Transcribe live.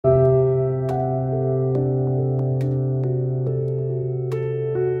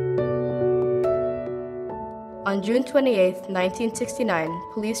On June 28, 1969,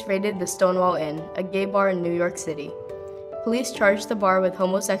 police raided the Stonewall Inn, a gay bar in New York City. Police charged the bar with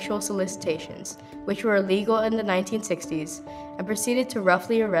homosexual solicitations, which were illegal in the 1960s, and proceeded to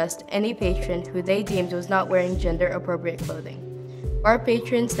roughly arrest any patron who they deemed was not wearing gender-appropriate clothing. Bar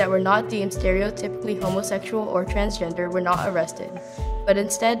patrons that were not deemed stereotypically homosexual or transgender were not arrested, but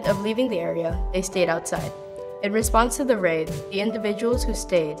instead of leaving the area, they stayed outside. In response to the raid, the individuals who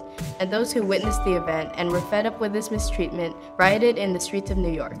stayed and those who witnessed the event and were fed up with this mistreatment rioted in the streets of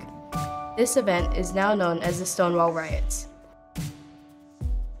New York. This event is now known as the Stonewall Riots.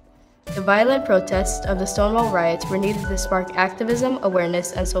 The violent protests of the Stonewall Riots were needed to spark activism,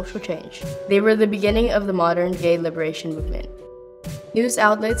 awareness, and social change. They were the beginning of the modern gay liberation movement. News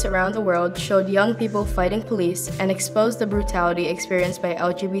outlets around the world showed young people fighting police and exposed the brutality experienced by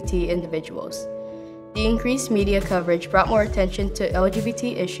LGBT individuals. The increased media coverage brought more attention to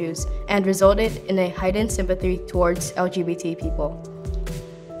LGBT issues and resulted in a heightened sympathy towards LGBT people.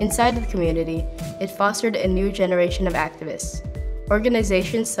 Inside the community, it fostered a new generation of activists.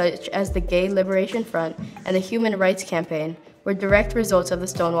 Organizations such as the Gay Liberation Front and the Human Rights Campaign were direct results of the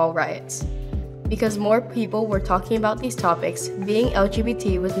Stonewall Riots. Because more people were talking about these topics, being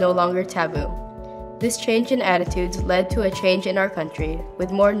LGBT was no longer taboo. This change in attitudes led to a change in our country,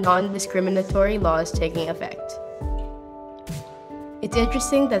 with more non-discriminatory laws taking effect. It's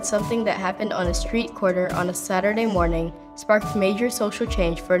interesting that something that happened on a street corner on a Saturday morning sparked major social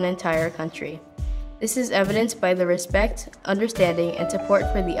change for an entire country. This is evidenced by the respect, understanding, and support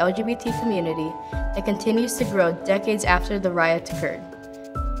for the LGBT community that continues to grow decades after the riots occurred.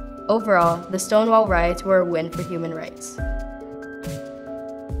 Overall, the Stonewall Riots were a win for human rights.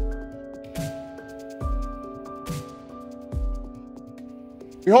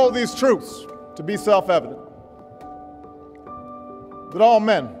 We hold these truths to be self-evident, that all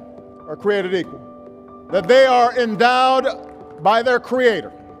men are created equal, that they are endowed by their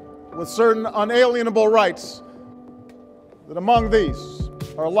Creator with certain unalienable rights, that among these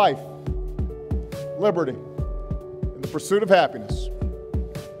are life, liberty, and the pursuit of happiness.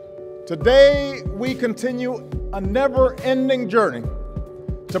 Today, we continue a never-ending journey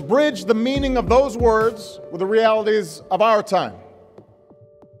to bridge the meaning of those words with the realities of our time.